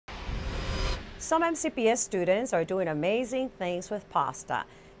Some MCPS students are doing amazing things with pasta.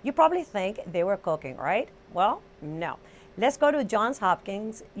 You probably think they were cooking, right? Well, no. Let's go to Johns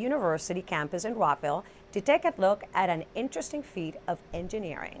Hopkins University campus in Rockville to take a look at an interesting feat of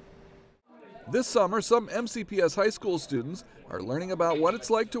engineering. This summer, some MCPS high school students are learning about what it's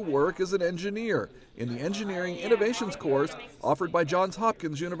like to work as an engineer in the Engineering Innovations course offered by Johns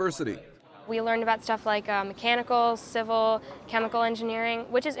Hopkins University. We learned about stuff like mechanical, civil, chemical engineering,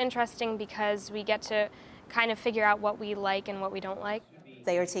 which is interesting because we get to kind of figure out what we like and what we don't like.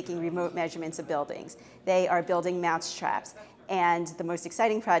 They are taking remote measurements of buildings. They are building mousetraps. And the most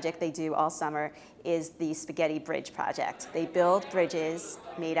exciting project they do all summer is the spaghetti bridge project. They build bridges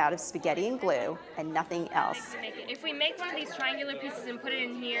made out of spaghetti and glue and nothing else. If we make one of these triangular pieces and put it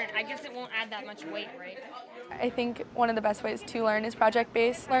in here, I guess it won't add that much weight, right? I think one of the best ways to learn is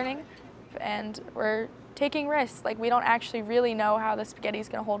project-based learning. And we're taking risks. Like, we don't actually really know how the spaghetti is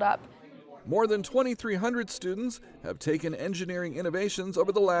going to hold up. More than 2,300 students have taken engineering innovations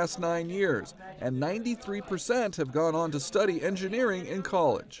over the last 9 years, and 93% have gone on to study engineering in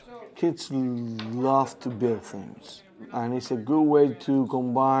college. Kids love to build things, and it's a good way to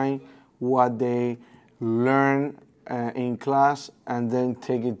combine what they learn in class and then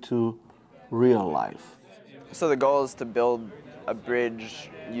take it to real life. So the goal is to build a bridge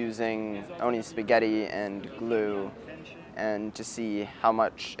using only spaghetti and glue, and to see how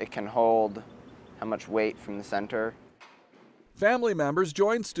much it can hold, how much weight from the center. Family members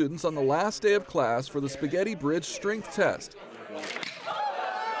joined students on the last day of class for the spaghetti bridge strength test.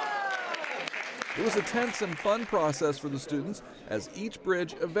 It was a tense and fun process for the students as each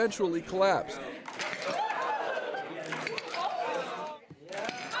bridge eventually collapsed.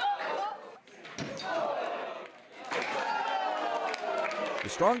 The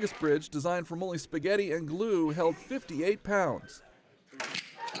strongest bridge, designed from only spaghetti and glue, held 58 pounds.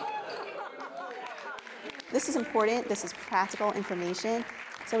 This is important. This is practical information.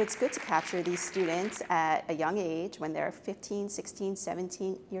 So it's good to capture these students at a young age when they're 15, 16,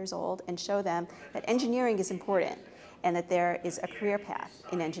 17 years old and show them that engineering is important and that there is a career path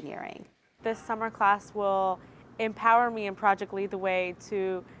in engineering. This summer class will empower me in Project Lead the Way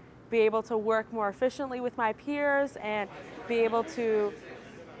to be able to work more efficiently with my peers and be able to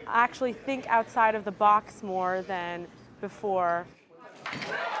actually think outside of the box more than before.